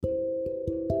Hi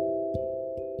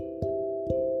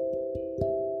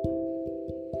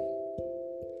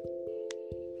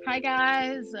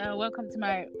guys, welcome to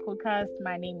my podcast.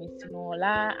 My name is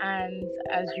Tinola, and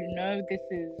as you know, this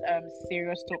is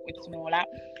Serious Talk with Tinola.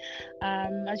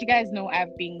 As you guys know,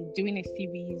 I've been doing a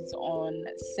series on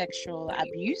sexual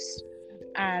abuse,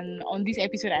 and on this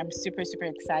episode, I'm super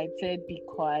excited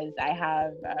because I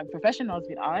have professionals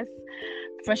with us,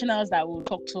 professionals that will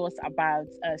talk to us about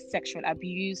sexual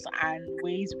abuse and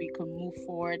ways we can move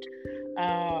forward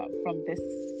from this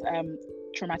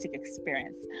traumatic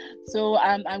experience. So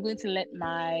I'm going to let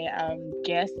my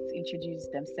guests introduce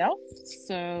themselves.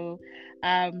 So,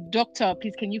 Doctor,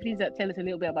 can you please tell us a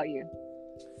little bit about you?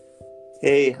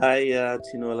 Hi,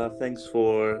 Tinola. Thanks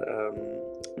for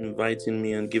inviting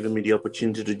me and giving me the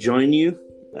opportunity to join you.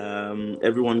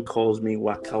 Everyone calls me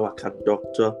Waka Waka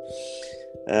Doctor.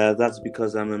 That's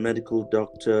because I'm a medical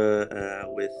doctor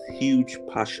with huge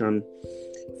passion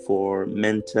for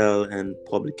mental and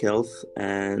public health,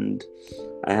 and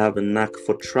I have a knack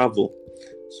for travel.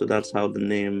 So that's how the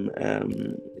name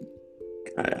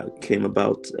came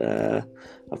about.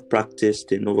 I've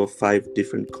practiced in over 5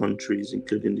 different countries,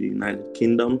 including the United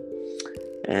Kingdom,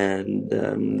 and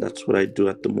that's what I do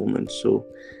at the moment. So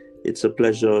it's a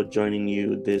pleasure joining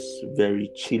you this very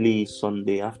chilly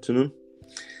Sunday afternoon.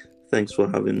 Thanks for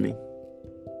having me.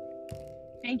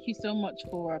 Thank you so much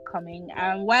for coming.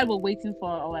 While we're waiting for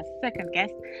our second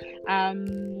guest,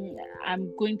 I'm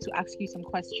going to ask you some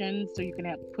questions so you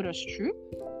can put us through.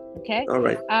 Okay. All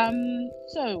right.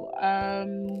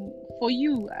 For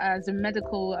you as a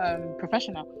medical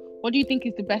professional, what do you think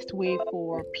is the best way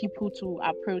for people to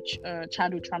approach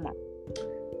childhood trauma?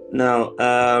 Now,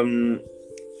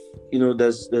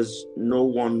 there's no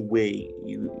one way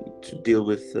to deal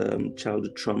with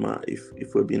childhood trauma.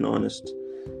 If we're being honest,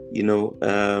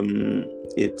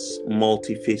 it's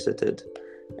multifaceted,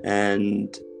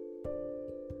 and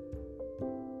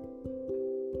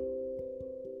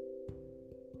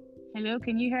hello,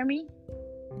 can you hear me?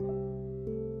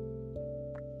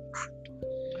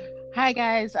 Hi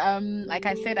guys, like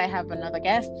I said, I have another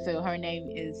guest. So her name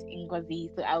is Ngozi.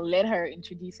 So I'll let her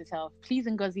introduce herself. Please,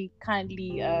 Ngozi,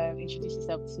 kindly introduce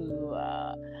yourself to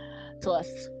us.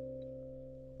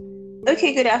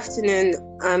 Okay, good afternoon.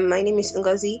 My name is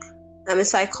Ngozi. I'm a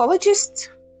psychologist.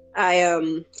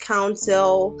 I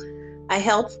counsel. I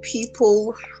help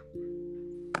people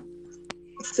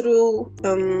through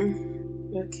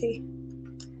okay.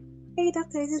 Hey,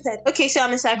 doctor, isn't that? Okay, so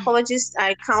I'm a psychologist.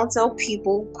 I counsel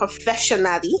people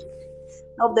professionally,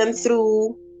 help them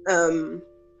through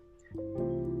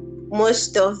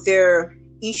most of their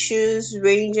issues,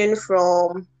 ranging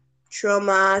from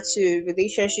trauma to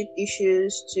relationship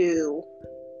issues to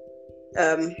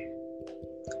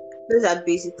those are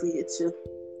basically the two.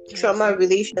 Trauma,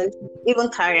 relationship, even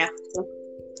career.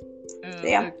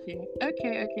 Yeah.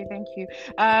 Okay, thank you.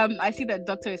 I see that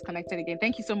Doctor is connected again.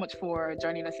 Thank you so much for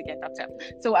joining us again, Doctor.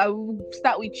 So I will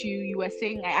start with you. You were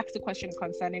saying, I asked a question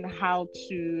concerning how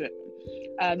to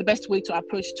the best way to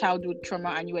approach childhood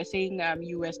trauma, and you were saying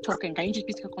you were talking. Can you just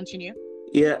please continue?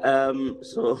 Yeah.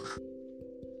 So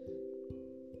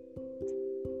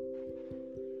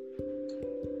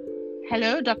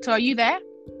hello, Doctor, are you there?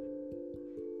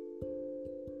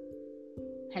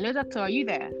 Hello, Doctor, are you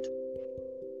there?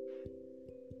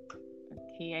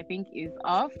 Okay, I think is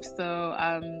off. So,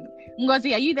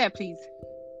 Ngozi, are you there, please?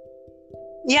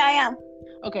 Yeah, I am.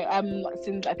 Okay.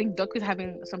 Since I think Doc is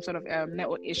having some sort of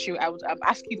network issue, I would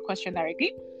ask you the question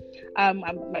directly.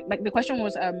 The question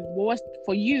was,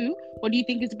 for you? What do you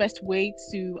think is the best way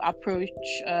to approach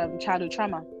childhood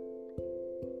trauma?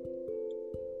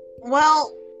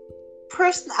 Well,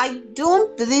 I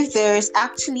don't believe there is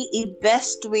actually a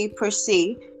best way per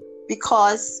se,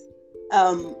 because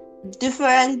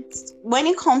when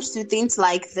it comes to things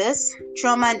like this,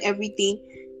 trauma and everything,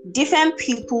 different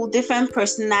people, different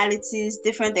personalities,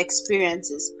 different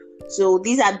experiences. So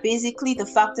these are basically the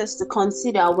factors to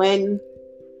consider when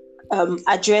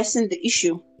addressing the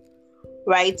issue,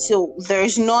 right? So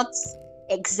there's not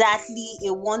exactly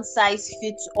a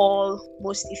one-size-fits-all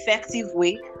most effective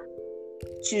way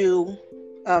to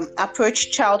approach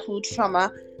childhood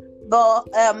trauma, but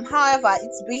however,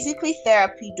 it's basically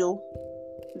therapy though.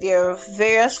 There are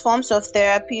various forms of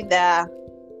therapy that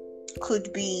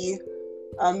could be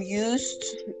used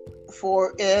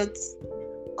for it.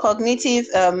 Cognitive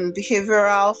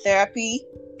behavioral therapy,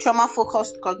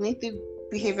 trauma-focused cognitive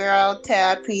behavioral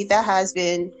therapy that has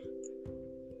been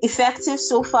effective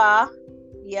so far,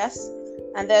 yes.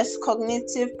 And there's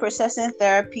cognitive processing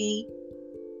therapy,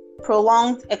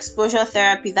 prolonged exposure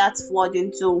therapy, that's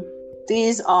flooding. So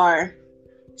these are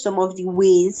some of the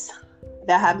ways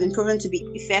that have been proven to be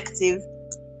effective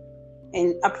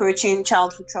in approaching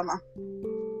childhood trauma.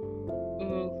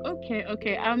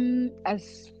 Okay.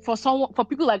 As for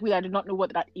people like me that do not know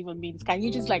what that even means, can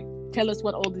you just like tell us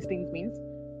what all these things means?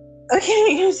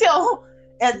 Okay, so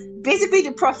basically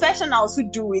the professionals who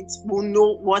do it will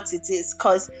know what it is,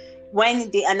 because when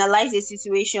they analyze a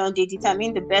situation, they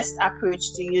determine the best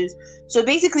approach to use. So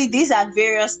basically, these are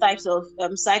various types of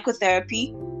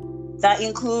psychotherapy that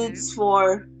includes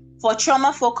for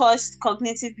trauma-focused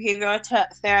cognitive behavioral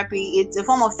therapy. It's a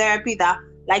form of therapy that,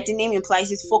 like the name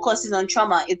implies, it focuses on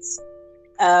trauma. It's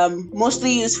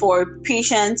mostly used for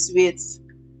patients with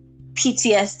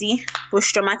PTSD,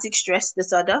 post-traumatic stress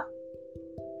disorder.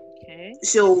 Okay.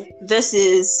 So this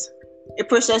is a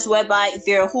process whereby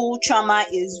their whole trauma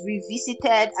is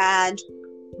revisited and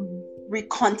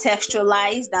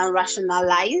recontextualized and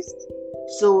rationalized.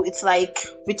 So it's like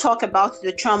we talk about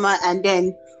the trauma and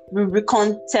then we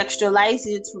recontextualize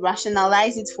it,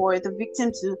 rationalize it for the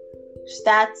victim to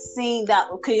start saying that,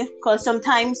 okay, because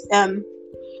sometimes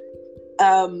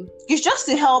it's just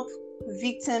to help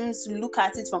victims look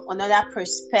at it from another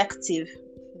perspective,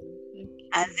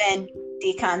 and then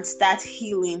they can start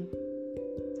healing.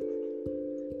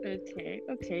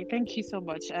 Okay. Thank you so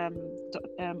much,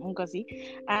 Ngozi.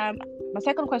 My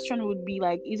second question would be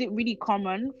like, is it really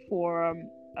common for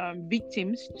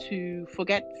victims to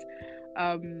forget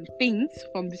things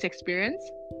from this experience?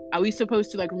 Are we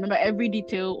supposed to like remember every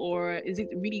detail, or is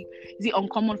it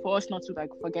uncommon for us not to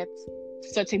like forget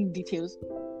certain details?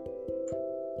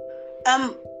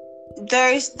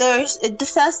 There's a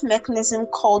defense mechanism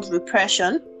called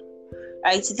repression,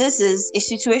 right? This is a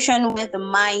situation where the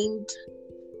mind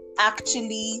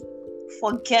actually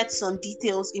forgets some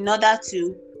details in order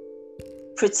to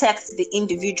protect the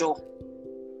individual.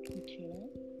 Okay.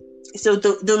 So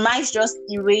the mind just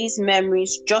erase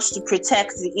memories just to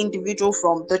protect the individual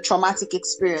from the traumatic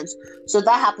experience. So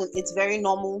that happens. It's very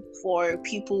normal for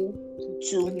people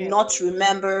to not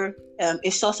remember a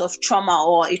source of trauma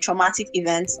or a traumatic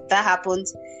event. That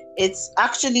happens. It's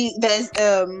actually there's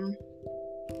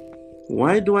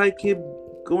Why do I keep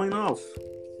going off?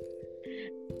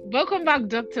 Welcome back,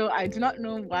 Doctor. I do not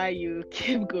know why you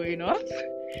keep going off.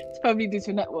 It's probably due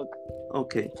to network.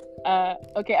 Okay.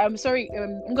 Okay. I'm sorry.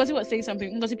 Ngozi was saying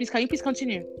something. Ngozi, can you please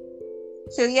continue?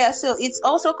 So it's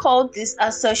also called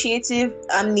dissociative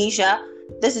amnesia.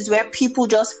 This is where people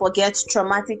just forget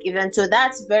traumatic events. So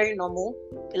that's very normal.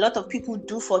 A lot of people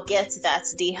do forget that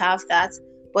they have that,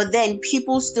 but then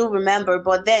people still remember.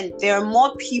 But then there are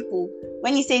more people.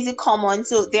 When you say is it common,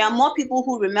 so there are more people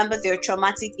who remember their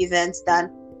traumatic events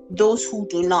than those who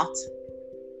do not.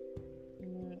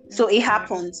 So it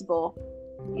happens, but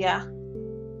yeah.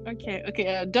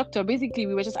 Okay, Doctor. Basically,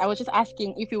 I was just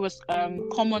asking if it was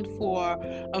common for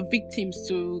victims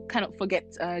to kind of forget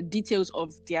details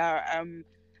of their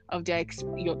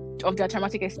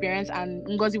traumatic experience, and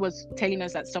Ngozi was telling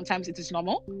us that sometimes it is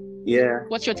normal. Yeah.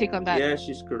 What's your take on that? Yeah,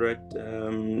 she's correct.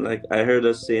 Like I heard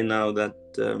her say now that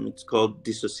it's called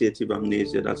dissociative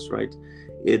amnesia. That's right.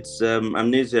 It's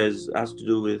amnesia has to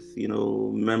do with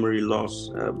memory loss,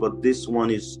 but this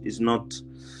one is not.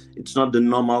 It's not the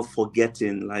normal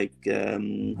forgetting like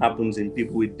happens in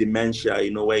people with dementia.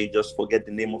 Where you just forget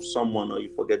the name of someone or you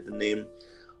forget the name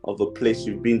of a place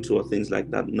you've been to or things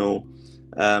like that. No,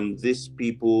 these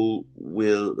people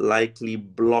will likely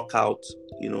block out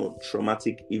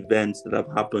traumatic events that have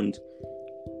happened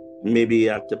maybe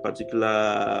at a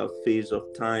particular phase of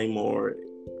time or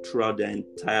throughout their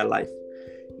entire life.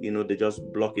 They just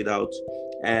block it out.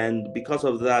 And because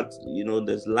of that,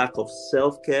 there's lack of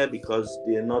self-care because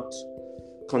they're not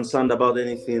concerned about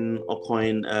anything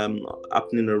occurring,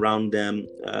 happening around them.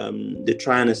 They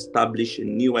try and establish a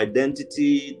new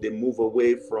identity. They move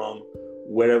away from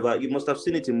wherever. You must have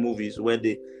seen it in movies where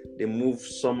they move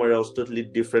somewhere else totally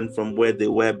different from where they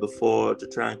were before to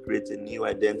try and create a new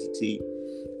identity.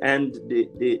 And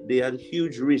they are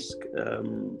huge risk.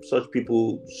 Such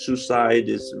people, suicide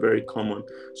is very common.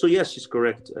 So yes, she's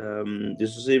correct.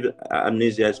 Dissociative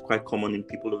amnesia is quite common in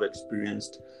people who've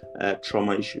experienced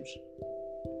trauma issues.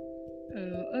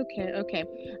 Okay.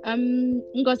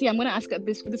 Ngozi, I'm going to ask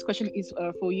this question is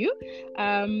for you.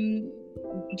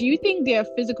 Do you think there are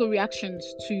physical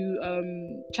reactions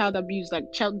to child abuse,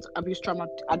 like child abuse trauma?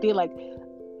 Are they like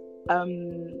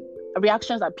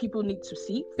reactions that people need to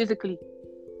see physically?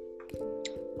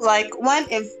 Like when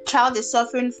a child is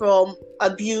suffering from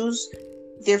abuse,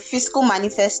 their physical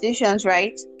manifestations,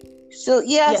 right? So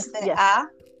yes, there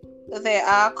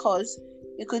are, because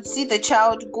you could see the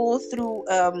child go through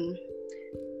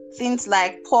things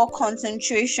like poor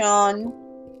concentration,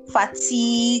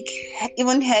 fatigue,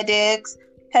 even headaches.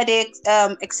 headaches,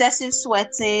 excessive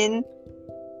sweating,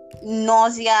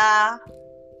 nausea,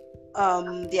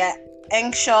 they're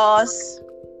anxious,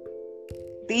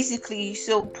 basically.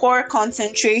 So poor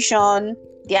concentration,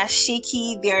 they're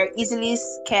shaky, they're easily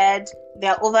scared,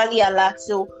 they're overly alert.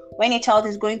 So when a child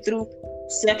is going through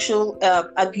sexual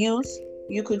abuse,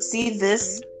 you could see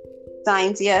this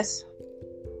signs. Yes.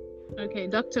 Okay,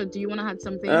 doctor, do you want to add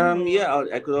something? Yeah,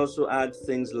 I could also add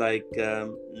things like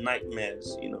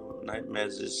nightmares.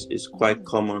 Nightmares is quite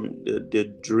common. The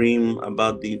dream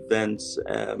about the events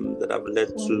that have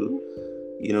led to,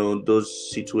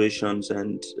 those situations.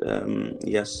 And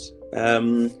yes,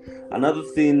 another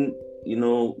thing,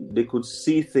 they could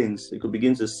see things. They could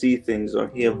begin to see things or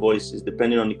hear voices,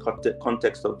 depending on the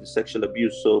context of the sexual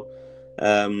abuse. So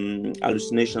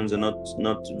hallucinations are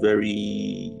not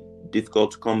very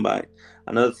difficult to come by.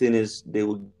 Another thing is they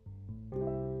will.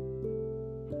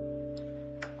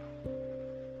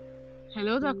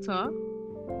 Hello, doctor.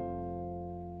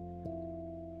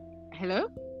 Hello.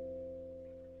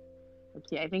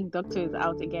 Okay, I think doctor is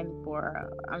out again for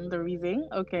another reason.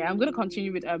 Okay, I'm gonna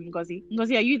continue with Ngozi.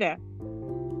 Ngozi, are you there?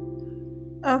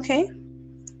 Okay.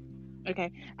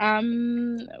 Okay.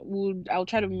 I'll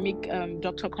try to make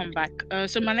doctor come back.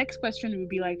 So my next question would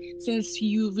be like, since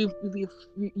you've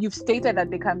stated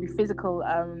that there can be physical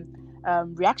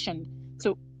reaction.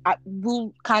 So what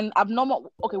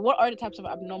are the types of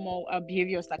abnormal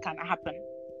behaviors that can happen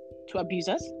to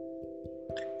abusers?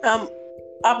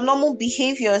 Abnormal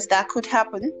behaviors that could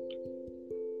happen,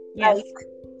 yes, like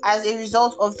as a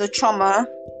result of the trauma.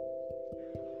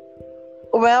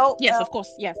 Well, yes, of course,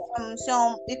 yes.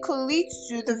 So it could lead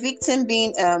to the victim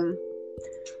being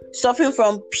suffering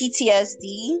from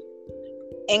PTSD,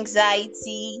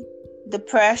 anxiety,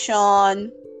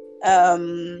 depression.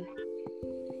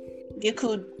 They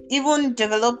could even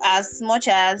develop as much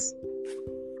as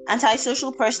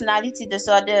antisocial personality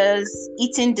disorders,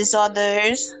 eating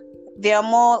disorders. They are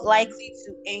more likely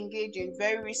to engage in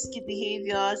very risky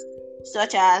behaviors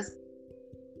such as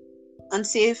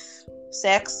unsafe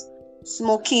sex,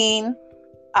 smoking,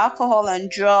 alcohol and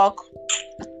drug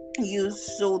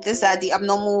use. So these are the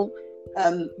abnormal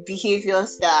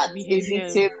behaviors that the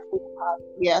victim have.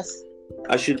 Yes.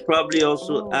 I should probably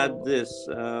also add this.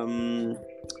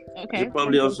 Okay. You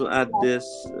probably also add this.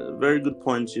 Very good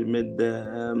point you made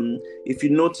there. If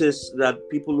you notice that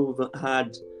people who've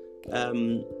had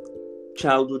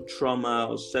childhood trauma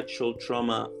or sexual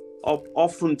trauma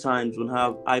oftentimes will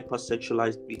have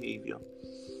hypersexualized behavior.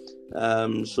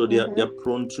 So they're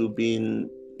prone to being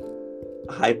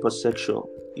hypersexual,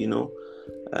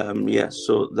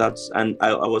 so that's, and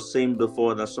I was saying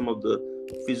before that some of the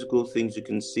physical things you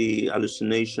can see,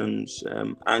 hallucinations,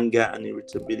 anger and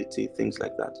irritability, things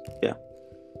like that. Yeah.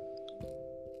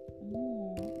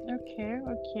 Okay.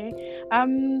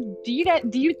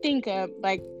 Do you think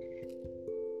like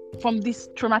from this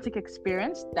traumatic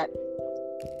experience that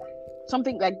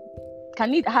something like,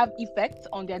 can it have effects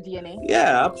on their DNA?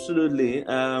 Yeah, absolutely.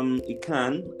 It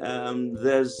can.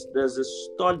 There's a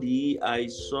study I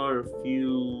saw a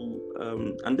few,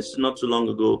 and this is not too long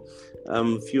ago,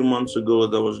 a few months ago,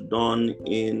 that was done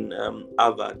in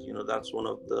Harvard. That's one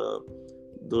of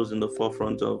those in the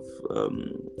forefront of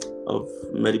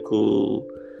medical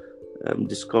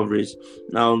discoveries.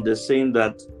 Now they're saying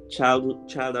that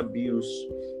child abuse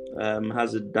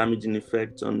has a damaging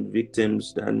effect on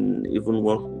victims than even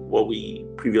what we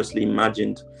previously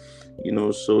imagined.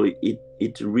 So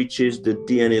it reaches the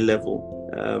DNA level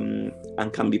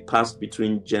and can be passed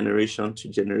between generation to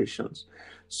generations.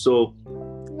 So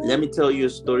let me tell you a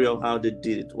story of how they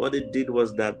did it. What they did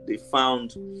was that they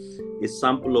found a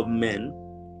sample of men,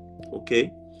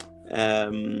 okay,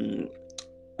 and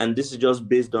this is just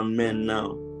based on men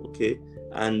now, okay,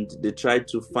 and they tried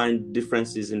to find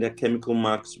differences in their chemical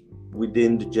marks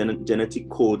within the genetic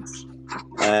codes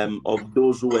of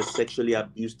those who were sexually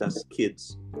abused as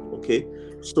kids. Okay,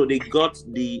 so they got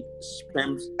the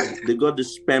sperm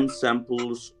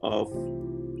samples of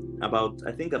about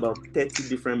 30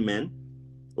 different men.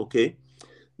 Okay,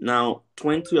 now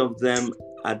 20 of them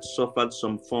had suffered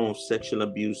some form of sexual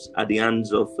abuse at the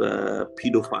hands of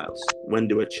pedophiles when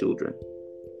they were children.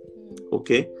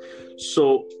 Okay,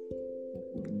 so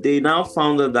they now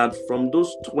found that from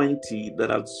those 20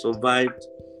 that had survived,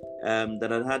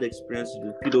 that had experiences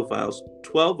with pedophiles,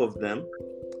 12 of them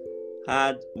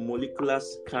had molecular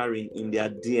scarring in their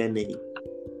DNA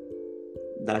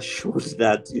that shows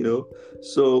that,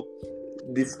 So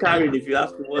the scarring, if you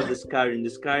ask me what's the scarring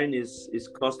is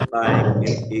caused by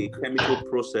a chemical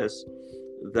process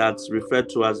that's referred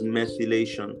to as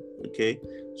methylation. Okay,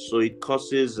 so it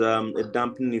causes a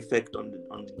dampening effect on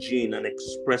the gene and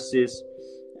expresses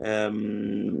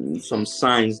some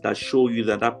signs that show you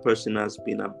that that person has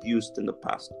been abused in the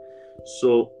past.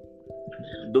 So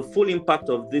the full impact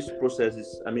of this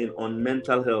process on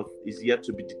mental health is yet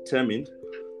to be determined,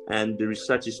 and the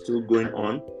research is still going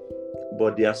on,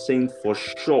 but they are saying for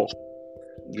sure,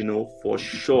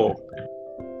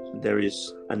 there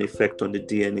is an effect on the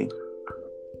DNA.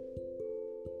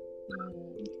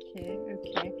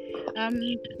 Okay.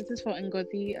 This is for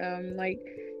Ngozi.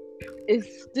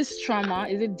 Is this trauma,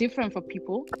 is it different for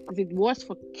people? Is it worse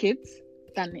for kids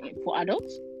than for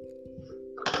adults?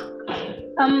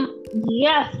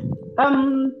 Yes.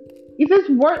 If it's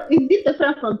work, is it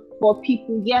different for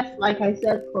people? Yes, like I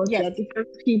said, because there are different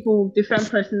people, different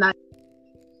personalities,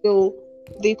 so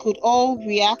they could all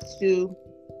react to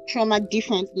trauma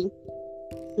differently.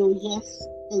 So yes,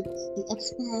 the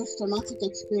traumatic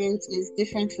experience is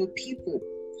different for people.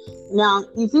 Now,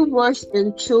 is it worse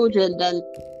in children than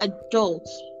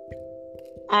adults?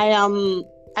 I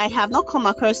have not come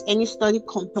across any study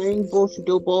comparing both,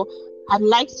 though, but I'd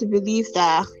like to believe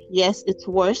that yes, it's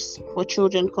worse for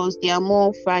children because they are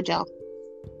more fragile.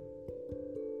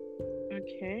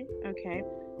 Okay,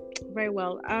 very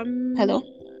well. Hello.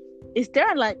 Is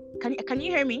there can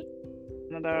you hear me?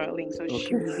 Another link, so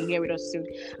she will be here with us soon.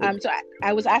 So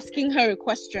I was asking her a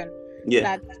question.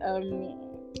 Yeah. That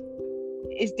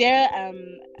is there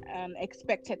an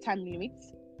expected time limit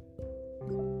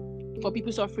for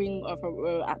people suffering or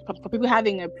for people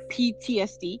having a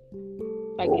PTSD?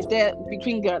 Like, is there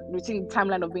between the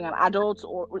timeline of being an adult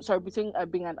between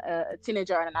being a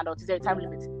teenager and an adult? Is there a time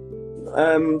limit?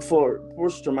 For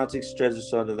post-traumatic stress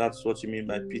disorder, that's what you mean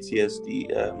by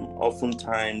PTSD.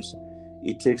 Oftentimes,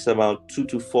 it takes about 2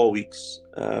 to 4 weeks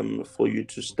for you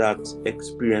to start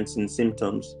experiencing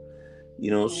symptoms.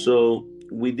 So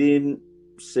within,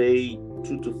 say,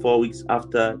 2 to 4 weeks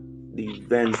after the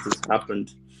event has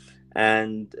happened,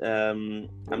 and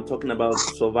I'm talking about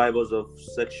survivors of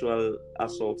sexual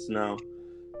assaults now.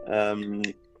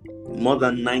 More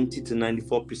than 90 to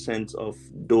 94% of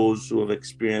those who have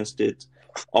experienced it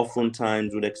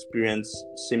oftentimes would experience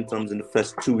symptoms in the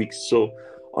first 2 weeks. So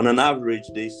on an average,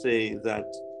 they say that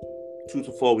 2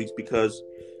 to 4 weeks, because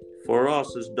for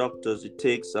us as doctors, it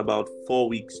takes about 4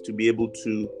 weeks to be able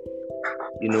to,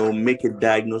 make a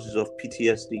diagnosis of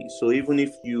PTSD. So even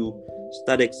if you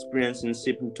start experiencing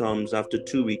symptoms after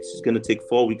 2 weeks, it's going to take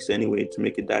 4 weeks anyway to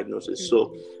make a diagnosis.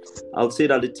 So I'll say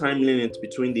that the time limit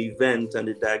between the event and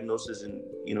the diagnosis and,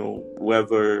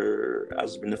 whoever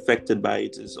has been affected by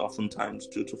it is oftentimes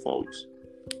 2 to 4 weeks.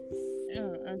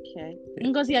 Oh, okay.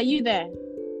 Ngozi, are you there?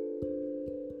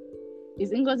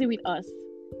 Is Ngozi with us?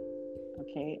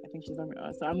 Okay, I think she's not with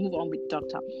us. So I'll move on with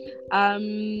Doctor.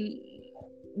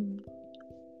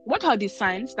 What are the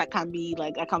signs that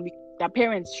that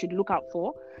parents should look out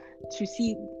for to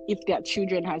see if their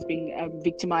children has been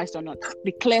victimized or not?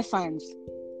 The clear signs.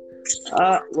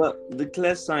 Well, the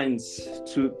clear signs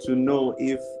to know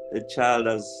if a child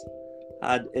has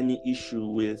had any issue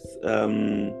with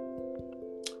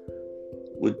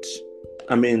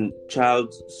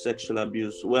child sexual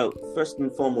abuse. Well, first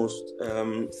and foremost,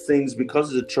 things,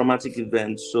 because it's a traumatic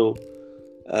event, so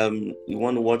you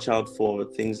want to watch out for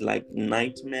things like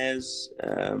nightmares.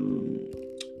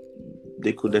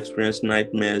 They could experience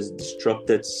nightmares,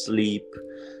 disrupted sleep,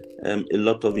 a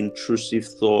lot of intrusive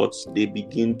thoughts. They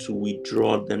begin to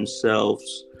withdraw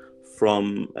themselves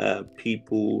from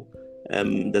people.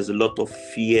 There's a lot of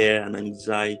fear and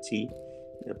anxiety,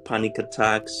 panic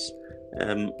attacks,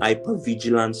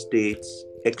 hypervigilant states,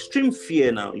 extreme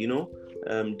fear now,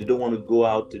 they don't want to go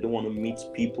out, they don't want to meet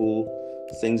people,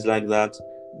 things like that.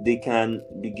 They can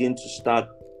begin to start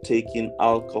taking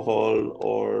alcohol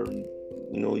or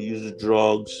use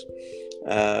drugs.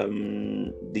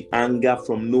 The anger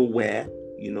from nowhere,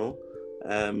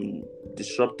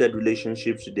 disrupted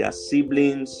relationships with their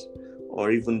siblings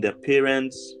or even their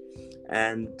parents.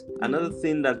 And another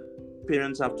thing that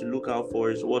parents have to look out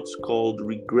for is what's called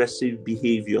regressive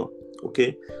behavior.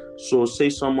 Okay, so say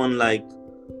someone like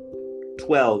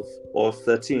 12 or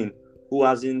 13 who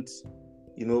hasn't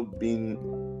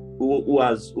who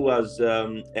has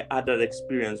had that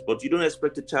experience, but you don't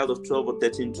expect a child of 12 or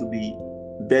 13 to be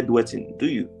bedwetting, do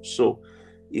you? So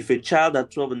if a child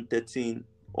at 12 and 13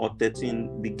 or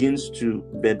 13 begins to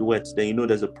bedwet, then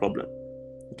there's a problem.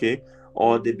 Okay,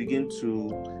 or they begin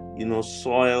to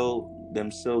soil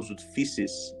themselves with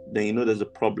feces, then there's a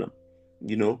problem.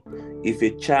 If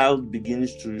a child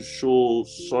begins to show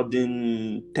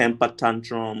sudden temper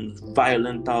tantrums,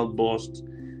 violent outbursts,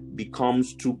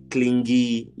 becomes too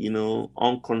clingy,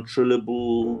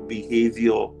 uncontrollable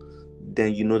behavior,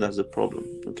 then you know that's a problem.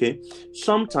 Okay,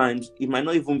 sometimes it might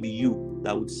not even be you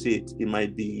that would see it. It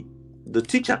might be the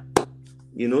teacher,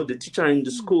 the teacher in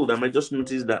the school that might just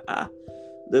notice that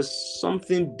there's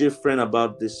something different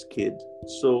about this kid.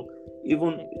 So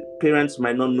even parents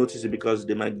might not notice it because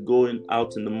they might go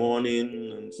out in the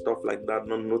morning and stuff like that,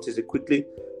 not notice it quickly.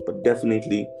 But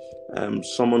definitely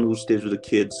someone who stays with the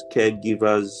kids,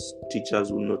 caregivers,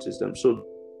 teachers will notice them. So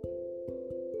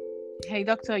hey,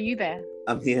 doctor, are you there?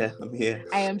 I'm here.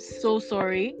 I am so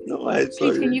sorry. No,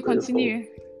 Please, can you continue?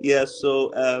 Yeah,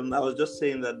 so I was just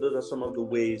saying that those are some of the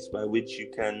ways by which you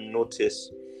can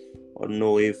notice or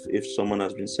know if someone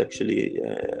has been sexually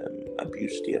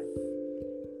abused. Yeah.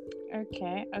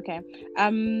 Okay.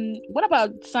 What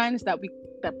about signs that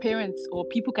parents or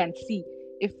people can see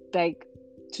if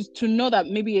to know that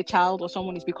maybe a child or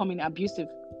someone is becoming abusive?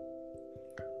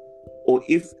 Or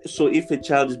if a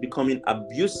child is becoming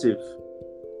abusive,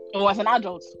 or as an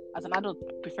adult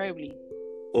preferably.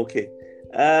 Okay,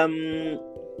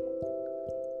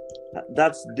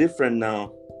 that's different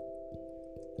now.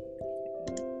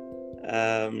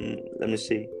 Let me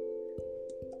see.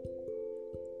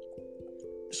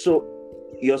 So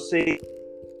you're saying,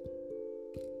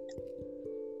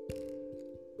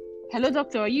 hello,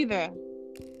 doctor, are you there?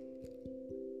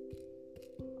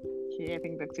 Okay, I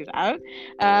think doctor's out.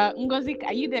 Ngozi,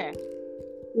 are you there?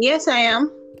 Yes, I am.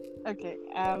 Okay,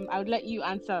 I would let you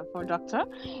answer for doctor.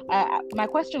 My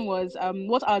question was,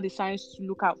 what are the signs to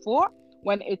look out for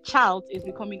when a child is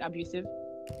becoming abusive?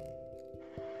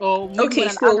 Or maybe when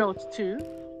an adult too?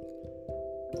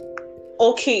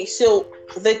 Okay, so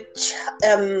the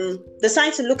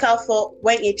signs to look out for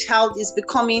when a child is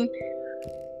becoming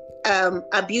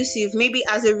abusive, maybe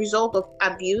as a result of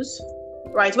abuse,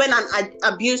 right? When an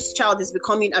abused child is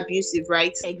becoming abusive,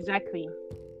 right? Exactly.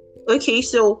 Okay,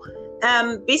 so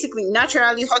basically,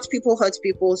 naturally, hurt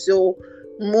people. So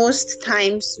most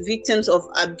times, victims of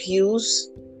abuse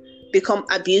become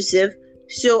abusive.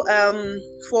 So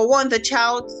for one, the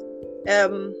child,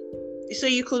 so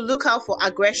you could look out for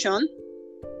aggression.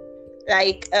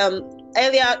 Like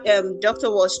earlier,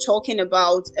 doctor was talking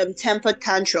about temper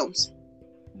tantrums.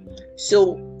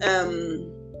 So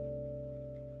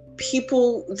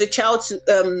the child's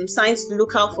signs to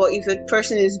look out for if a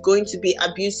person is going to be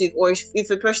abusive, or if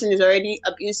a person is already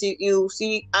abusive, you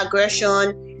see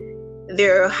aggression.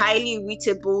 They're highly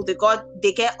irritable. They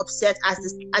get upset at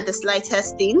the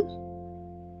slightest thing.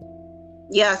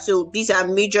 Yeah, so these are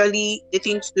majorly the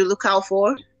things to look out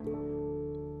for.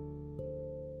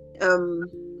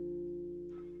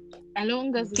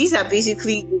 These are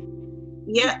basically.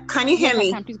 Yeah, can you hear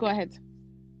me? Please go ahead.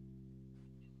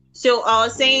 So I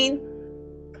was saying,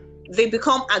 they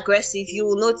become aggressive. You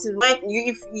will notice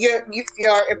if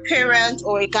you're a parent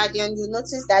or a guardian, you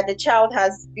notice that the child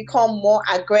has become more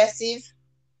aggressive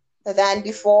than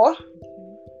before.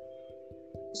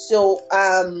 So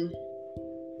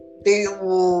they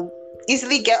will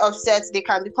easily get upset. They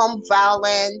can become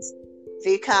violent.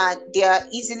 They are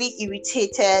easily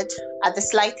irritated at the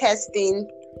slightest thing.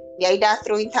 They're either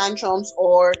throwing tantrums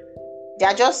or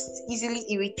they're just easily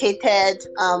irritated.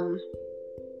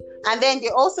 And then they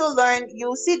also learn,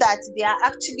 you'll see that they are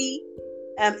actually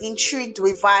intrigued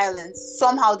with violence.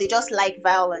 Somehow they just like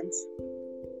violence.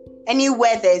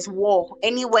 Anywhere there's war,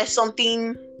 anywhere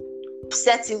something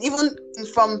upsetting, even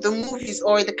from the movies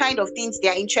or the kind of things they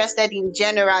are interested in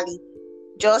generally,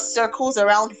 just circles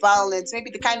around violence. Maybe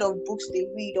the kind of books they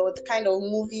read or the kind of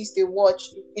movies they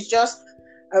watch, it's just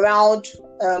around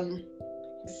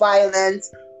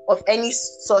violence of any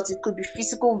sort. It could be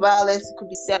physical violence, it could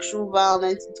be sexual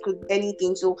violence, it could be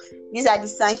anything. So these are the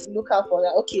signs to look out for,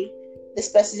 that okay, this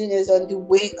person is on their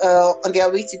way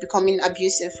to becoming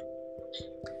abusive.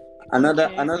 Another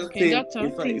thing,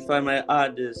 doctor, if I might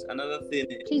add this, another thing,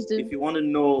 if you want to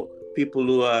know people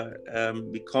who are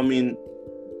becoming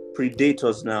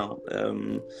predators now,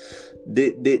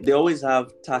 they always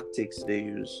have tactics they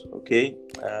use, okay,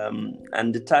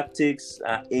 and the tactics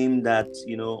are aimed at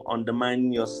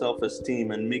undermining your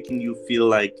self-esteem and making you feel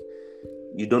like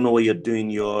you don't know what you're doing,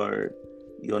 you're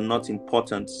not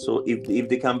important. So if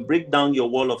they can break down your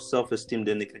wall of self-esteem,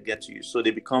 then they can get to you. So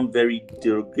they become very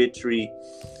derogatory.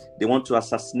 They want to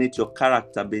assassinate your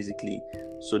character, basically.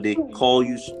 So they call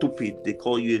you stupid, they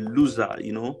call you a loser,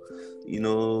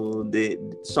 they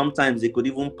sometimes they could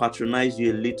even patronize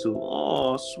you a little.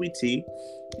 Oh, sweetie,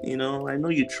 I know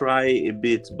you try a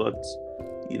bit, but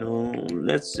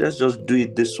let's just do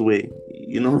it this way.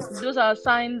 Those are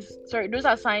signs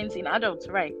in adults,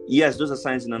 right? Yes, those are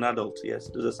signs in an adult.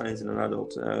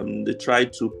 They try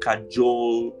to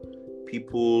cajole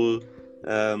people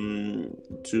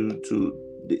to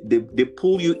they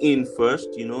pull you in first,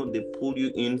 they pull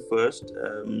you in first.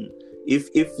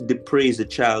 If the prey is a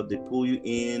child, they pull you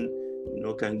in,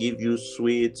 can give you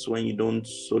sweets when you don't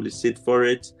solicit for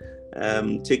it,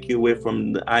 take you away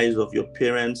from the eyes of your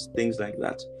parents, things like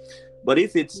that. But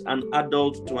if it's an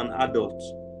adult to an adult,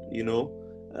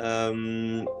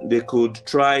 they could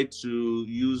try to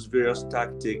use various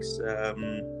tactics,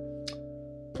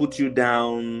 put you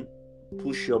down,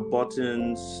 push your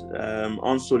buttons,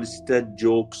 unsolicited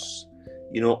jokes,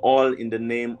 all in the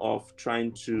name of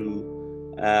trying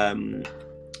to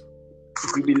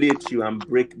humiliate you and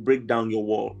break down your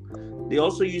wall. They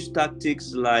also use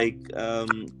tactics like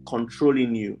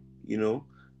controlling you,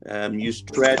 use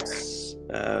threats,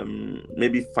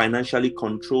 maybe financially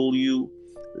control you,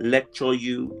 lecture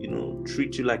you,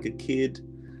 treat you like a kid,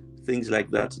 things like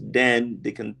that. Then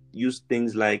they can use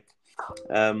things like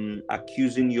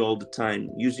accusing you all the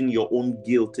time, using your own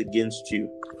guilt against you,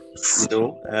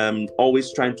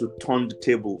 always trying to turn the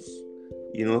tables,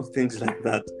 things like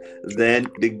that. Then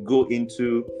they go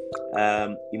into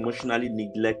emotionally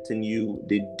neglecting you.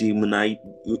 They dehumanize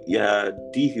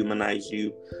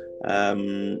you.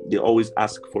 They always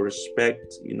ask for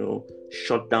respect,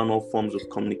 shut down all forms of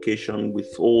communication,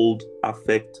 withhold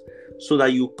affect, so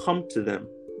that you come to them.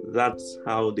 That's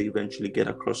how they eventually get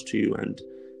across to you and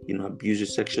abuse you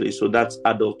sexually. So that's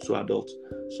adult to adult.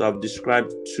 So I've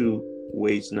described two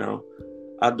ways now: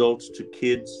 adults to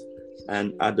kids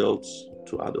and adults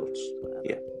to adults.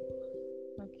 Yeah.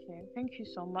 Okay, thank you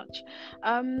so much.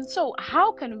 So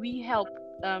how can we help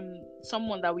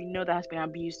someone that we know that has been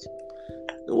abused?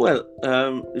 Well,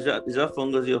 is that for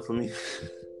Ngozi or for me?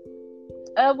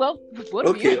 Well, both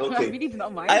of you. Okay. I really do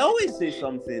not mind. I always say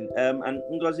something, and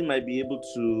Ngozi might be able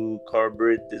to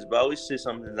corroborate this, but I always say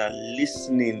something that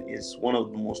listening is one of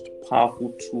the most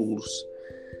powerful tools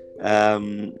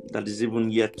that is even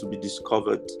yet to be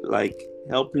discovered. Like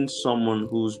helping someone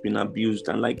who's been abused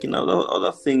and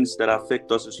other things that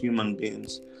affect us as human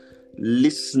beings.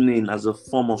 Listening as a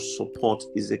form of support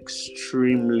is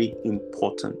extremely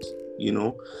important.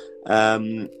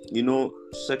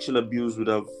 Sexual abuse would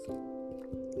have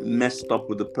messed up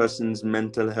with the person's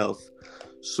mental health.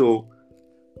 So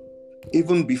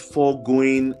even before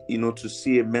going, to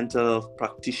see a mental health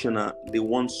practitioner, they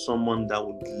want someone that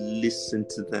would listen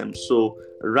to them. So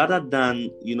rather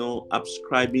than,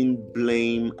 ascribing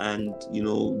blame and,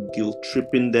 guilt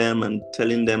tripping them and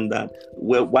telling them that,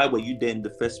 well, why were you there in the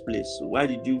first place? Why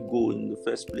did you go in the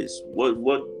first place?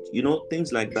 What,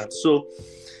 things like that. So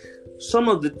some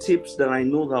of the tips that I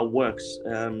know that works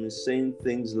is saying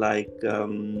things like,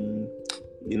 I'm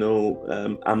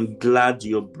glad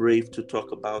you're brave to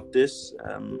talk about this.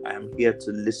 I am here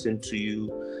to listen to you.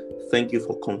 Thank you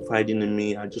for confiding in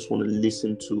me. I just want to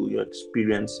listen to your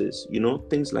experiences,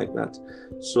 things like that.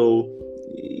 So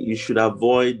you should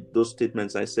avoid those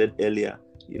statements I said earlier.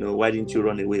 Why didn't you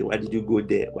run away? Why did you go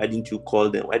there? Why didn't you call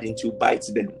them? Why didn't you bite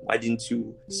them? Why didn't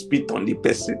you spit on the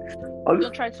person?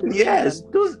 Don't try to. Yes,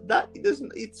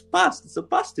 it's past. It's a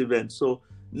past event. So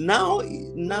now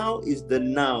is the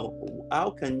now.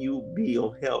 How can you be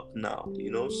of help now?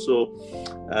 So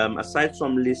aside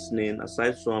from listening,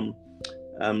 aside from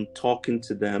talking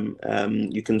to them,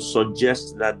 you can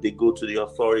suggest that they go to the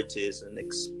authorities and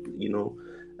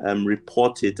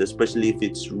report it, especially if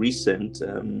it's recent,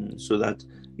 so that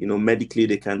medically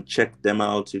they can check them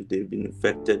out if they've been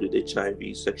infected with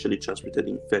HIV, sexually transmitted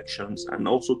infections, and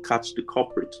also catch the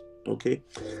culprit. Okay,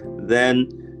 then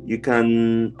you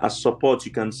can, as support,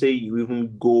 you can say you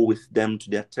even go with them to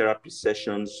their therapy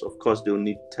sessions. Of course, they'll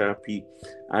need therapy,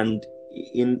 and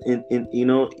in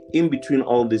between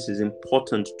all this, is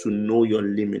important to know your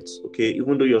limits. Okay,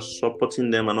 even though you're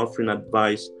supporting them and offering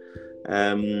advice,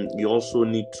 you also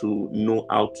need to know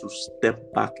how to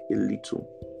step back a little.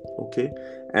 Okay,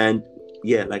 and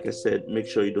like I said, make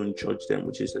sure you don't judge them,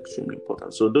 which is extremely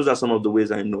important. So those are some of the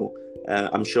ways I know.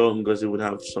 I'm sure Ngozi would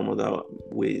have some other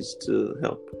ways to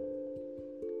help.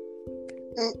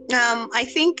 I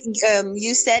think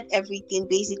you said everything.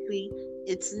 Basically,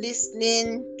 it's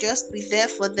listening, just be there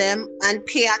for them and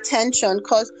pay attention,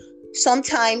 because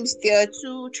sometimes they're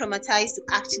too traumatized to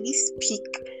actually speak.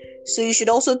 So you should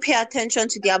also pay attention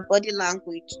to their body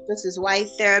language. This is why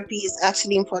therapy is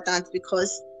actually important,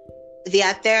 because there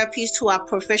are therapists who are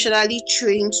professionally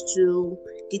trained to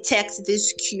detect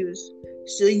these cues.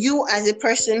 So you, as a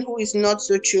person who is not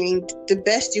so trained, the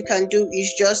best you can do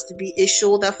is just be a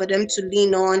shoulder for them to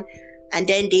lean on, and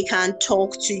then they can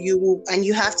talk to you, and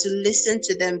you have to listen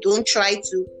to them. Don't try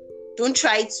to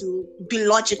be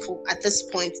logical at this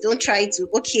point. Don't try to,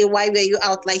 okay, why were you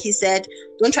out? Like he said,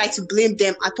 don't try to blame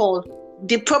them at all.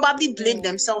 they probably blame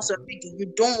themselves already. You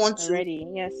don't want to.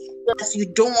 Yes, you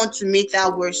don't want to make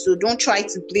that worse. So don't try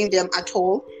to blame them at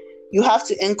all. You have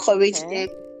to encourage them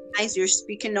as you're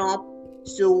speaking up.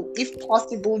 So if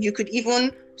possible, you could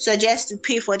even suggest to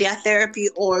pay for their therapy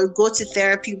or go to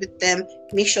therapy with them.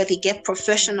 Make sure they get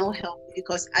professional help,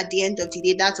 because at the end of the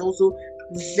day, that's also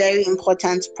very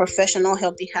important. Professional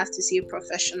help. They have to see a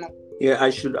professional. Yeah, I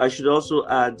should also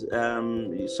add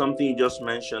something you just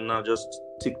mentioned now. Just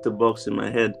tick the box in my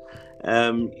head.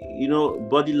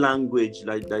 Body language,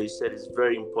 like that you said, is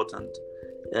very important.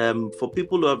 For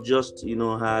people who have just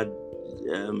had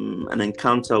an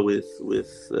encounter with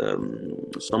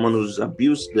someone who's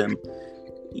abused them,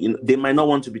 they might not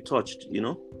want to be touched.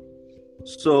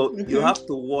 So you have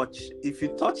to watch. If you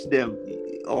touch them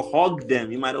or hug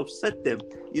them, you might upset them.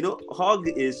 Hug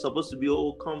is supposed to be,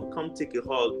 come take a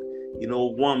hug,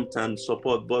 warmth and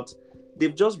support, but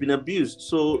they've just been abused.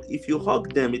 So if you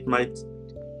hug them, it might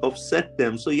upset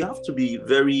them. So you have to be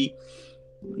very,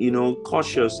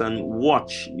 cautious and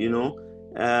watch,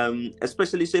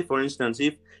 especially say, for instance,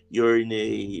 if you're in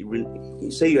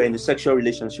a sexual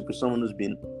relationship with someone who's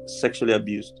been sexually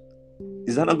abused,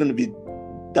 that's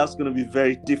going to be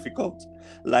very difficult.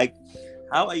 Like,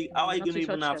 how are you going to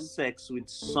even have sex with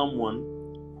someone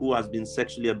who has been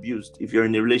sexually abused if you're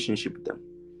in a relationship with them?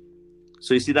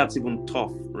 So you see, that's even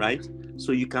tough, right?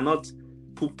 So you cannot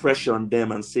put pressure on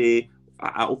them and say,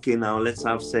 okay, now let's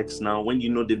have sex now, when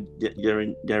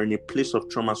they're in a place of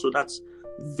trauma. So that's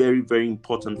very, very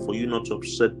important for you not to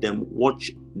upset them.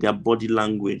 Watch their body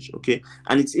language, okay?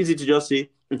 And it's easy to just say,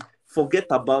 forget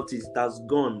about it, that's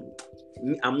gone.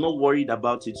 I'm not worried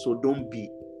about it, so don't be.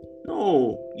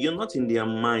 No, you're not in their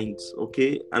minds,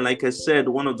 okay? And like I said,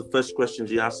 one of the first questions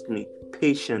you asked me,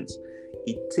 patience.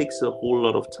 It takes a whole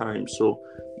lot of time. So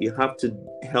you have to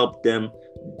help them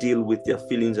deal with their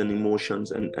feelings and emotions,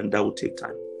 and that will take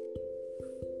time.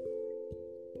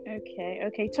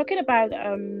 Okay. Talking about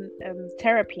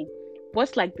therapy,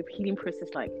 what's like the healing process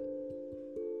like?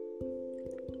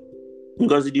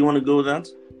 Ngozi, do you want to go with that?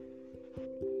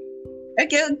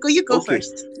 Okay, you go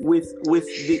first. With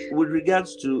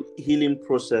regards to healing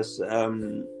process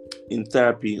in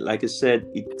therapy, like I said,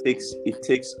 it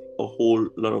takes a whole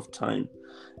lot of time.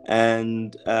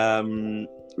 And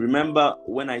remember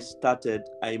when I started,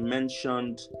 I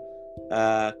mentioned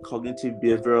cognitive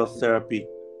behavioral therapy.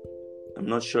 I'm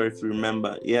not sure if you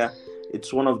remember. Yeah,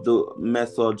 it's one of the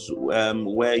methods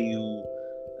where you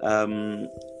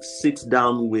sit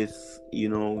down with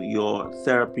your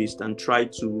therapist and try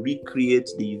to recreate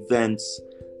the events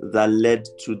that led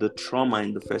to the trauma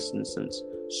in the first instance.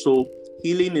 So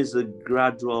healing is a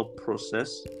gradual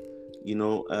process,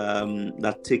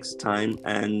 that takes time,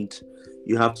 and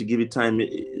you have to give it time.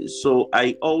 So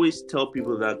I always tell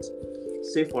people that,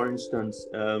 say for instance,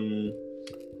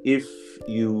 if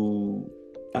you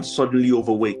are suddenly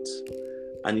overweight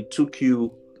and it took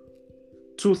you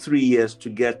 2-3 years to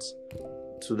get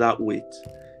to that weight,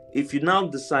 if you now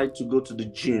decide to go to the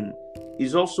gym,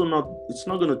 it's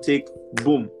not going to take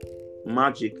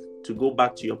magic to go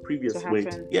back to your previous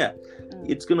weight.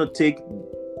 It's going to take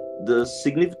the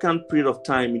significant period of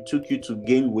time it took you to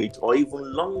gain weight, or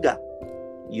even longer,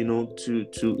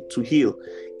 to heal.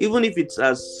 Even if it's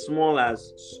as small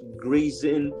as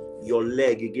grazing your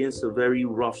leg against a very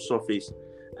rough surface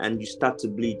and you start to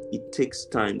bleed, it takes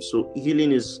time. So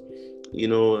healing is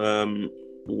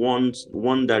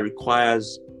one that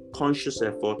requires conscious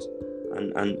effort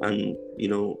and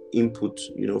input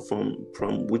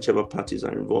from whichever parties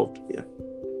are involved.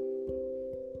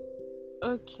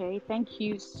 Okay, thank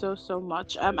you so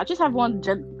much. I just have one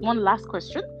last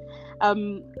question.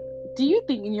 Do you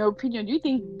think, in your opinion,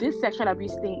 this sexual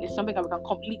abuse thing is something that we can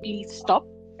completely stop,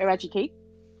 eradicate?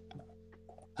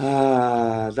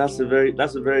 That's a very,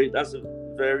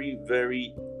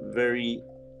 very, very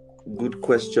good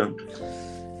question.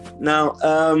 Now,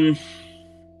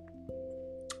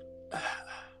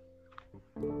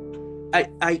 I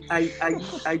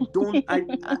don't,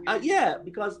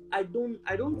 because I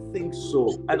don't think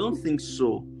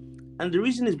so. And the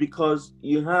reason is because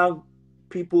you have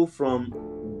people from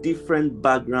different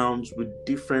backgrounds with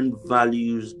different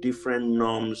values, different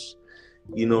norms,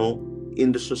 in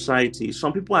the society.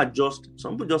 Some people just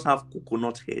have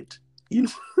coconut head,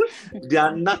 they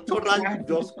are naturally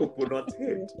just coconut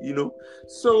head,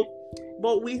 So,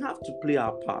 but we have to play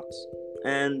our parts,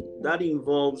 and that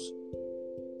involves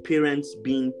parents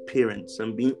being parents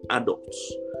and being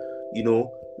adults.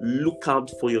 Look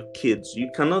out for your kids. You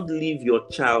cannot leave your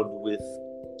child with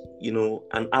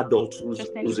an adult who's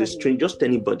a stranger, just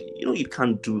anybody. You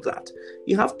can't do that.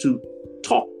 You have to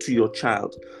talk to your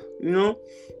child,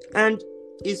 and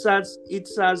it's as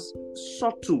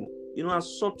subtle,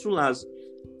 as subtle as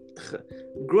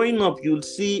growing up. You'll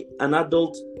see an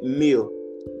adult male,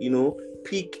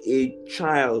 pick a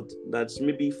child that's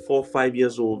maybe 4 or 5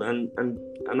 years old, and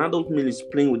an adult male is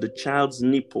playing with the child's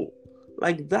nipple.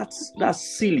 Like that's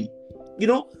silly,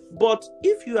 But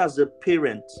if you as a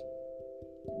parent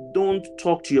don't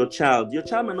talk to your child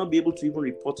might not be able to even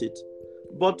report it.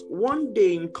 But one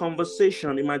day in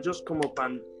conversation, it might just come up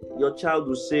and your child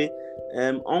will say,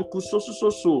 Uncle so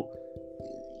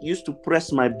used to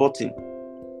press my button.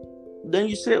 Then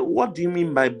you say, what do you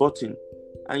mean by button?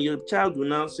 And your child will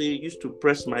now say, used to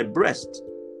press my breast.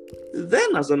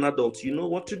 Then as an adult, you know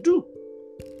what to do,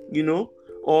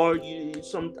 Or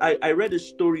I read a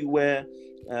story where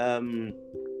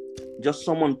just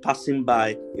someone passing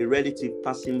by, a relative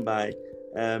passing by,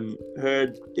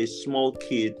 heard a small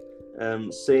kid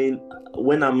saying,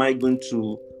 when am I going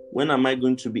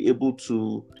to be able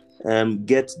to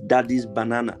get daddy's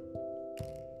banana?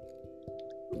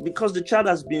 Because the child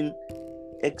has been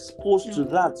exposed to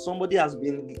that. Somebody has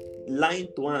been lying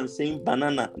to her and saying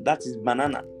banana, that is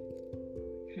banana,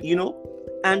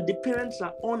 and the parents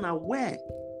are unaware.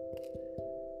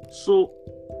 So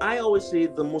I always say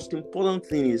the most important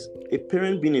thing is a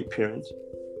parent being a parent.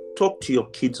 Talk to your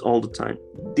kids all the time.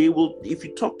 They will, if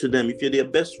you talk to them, if you're their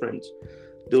best friends,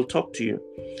 they'll talk to you.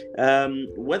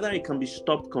 Whether it can be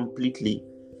stopped completely,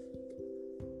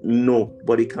 no,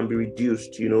 but it can be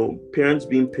reduced. Parents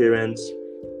being parents,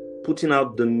 putting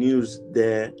out the news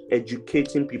there,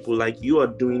 educating people like you are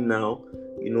doing now,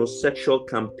 sexual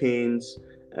campaigns,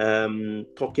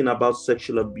 talking about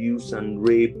sexual abuse and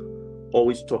rape,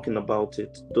 always talking about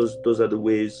it. Those are the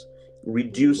ways.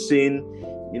 Reducing,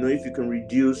 if you can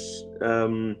reduce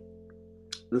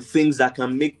the things that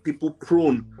can make people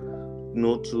prone,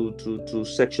 to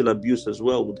sexual abuse as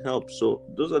well would help. So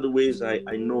those are the ways I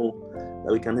know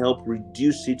that we can help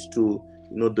reduce it to,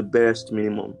 the barest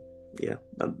minimum. Yeah,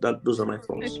 those are my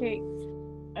thoughts.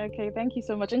 Okay, thank you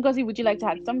so much. Ngozi, would you like to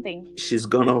add something? She's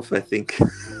gone off, I think.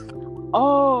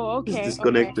 Oh, okay. She's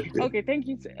disconnected. Okay, thank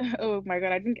you. Oh my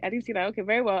God, I didn't see that. Okay,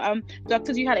 very well.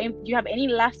 Doctor, do you have any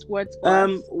last words for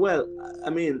us? Well, I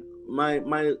mean,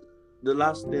 the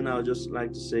last thing I would just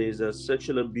like to say is that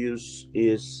sexual abuse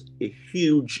is a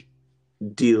huge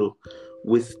deal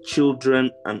with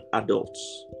children and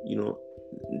adults.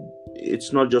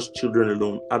 It's not just children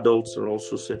alone. Adults are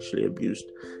also sexually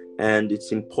abused. And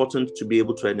it's important to be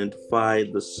able to identify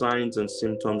the signs and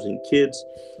symptoms in kids.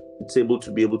 It's able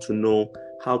to be able to know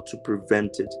how to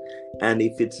prevent it. And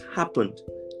if it's happened,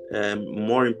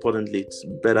 more importantly, it's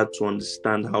better to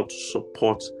understand how to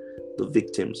support the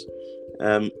victims.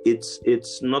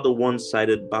 It's not a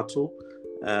one-sided battle.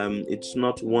 It's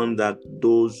not one that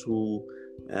those who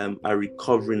are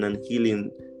recovering and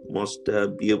healing must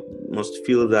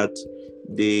feel that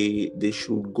they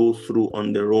should go through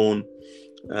on their own.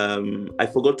 I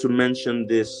forgot to mention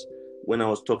this when I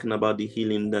was talking about the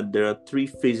healing, that there are 3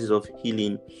 phases of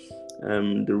healing: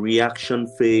 the reaction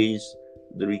phase,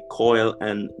 the recoil,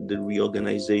 and the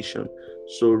reorganization.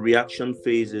 So reaction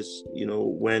phase is,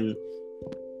 when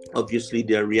obviously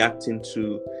they're reacting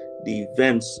to the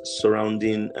events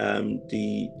surrounding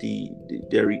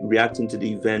they're reacting to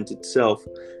the event itself,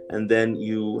 and then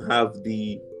you have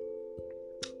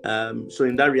so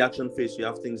in that reaction phase you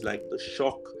have things like the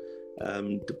shock,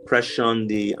 depression,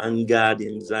 the anger, the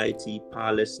anxiety,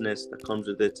 powerlessness that comes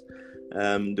with it.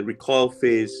 The recoil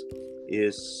phase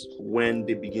is when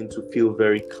they begin to feel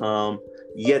very calm,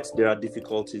 yet there are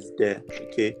difficulties there.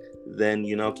 Okay, then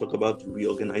you now talk about the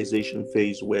reorganization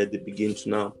phase, where they begin to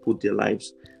now put their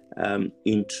lives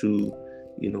into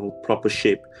proper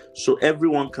shape. So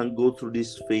everyone can go through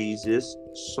these phases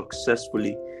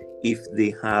successfully if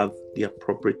they have the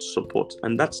appropriate support.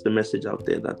 And that's the message out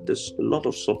there, that there's a lot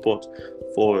of support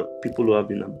for people who have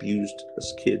been abused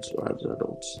as kids or as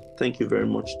adults. Thank you very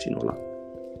much, Tinola.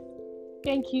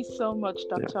 Thank you so much,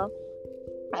 Doctor.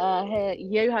 Yeah.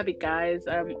 Here you have it, guys.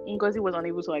 Ngozi was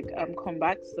unable to come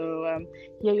back, so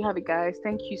here you have it, guys.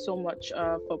 Thank you so much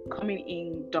for coming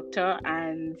in, Doctor,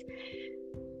 and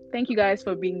thank you guys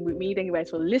for being with me. Thank you guys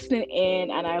for listening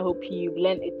in, and I hope you've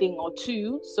learned a thing or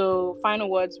two. So final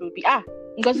words will be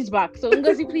Ngozi's back. So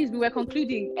Ngozi, please, we were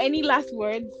concluding. Any last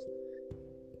words?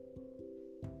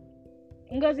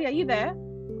 Ngozi, are you there?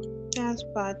 That's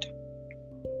bad.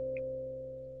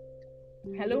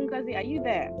 Hello, Ngozi, are you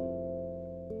there?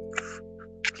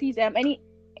 Please,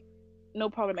 no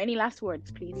problem. Any last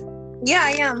words, please? Yeah,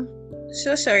 I am.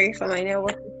 So sorry for my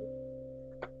network.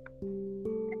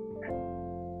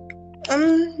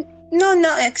 No,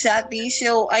 not exactly.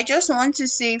 So I just want to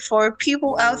say, for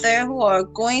people out there who are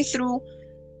going through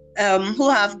who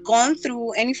have gone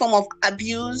through any form of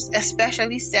abuse,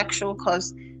 especially sexual,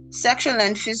 because sexual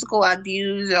and physical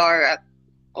abuse are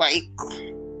like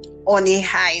on a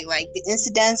high. Like the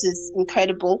incidence is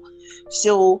incredible.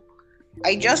 So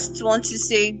I just want to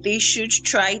say they should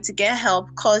try to get help,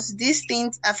 because these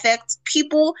things affect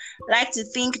people.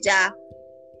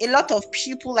 A lot of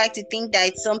people like to think that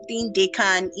it's something they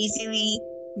can easily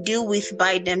deal with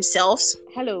by themselves.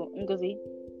 Hello, Ngozi.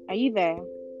 Are you there?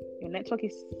 Your network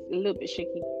is a little bit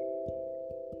shaky.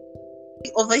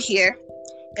 Over here,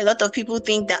 a lot of people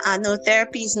think that no,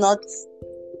 therapy is not.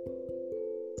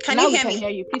 Can Now you hear we me? can hear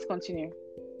you. Please continue.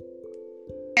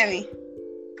 Hear me?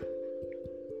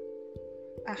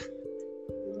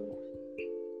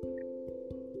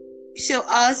 So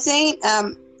I was saying,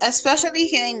 especially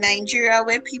here in Nigeria,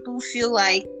 where people feel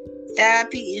like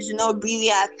therapy is not really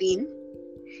a thing.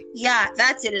 Yeah,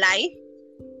 that's a lie.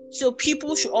 So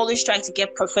people should always try to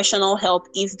get professional help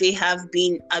if they have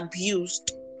been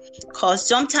abused, because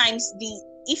sometimes the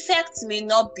effects may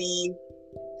not be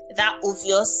that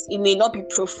obvious. It may not be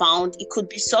profound. It could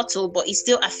be subtle, but it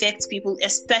still affects people,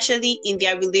 especially in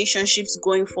their relationships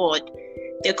going forward.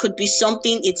 There could be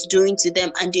something it's doing to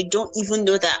them, and they don't even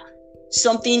know that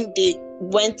something they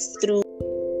went through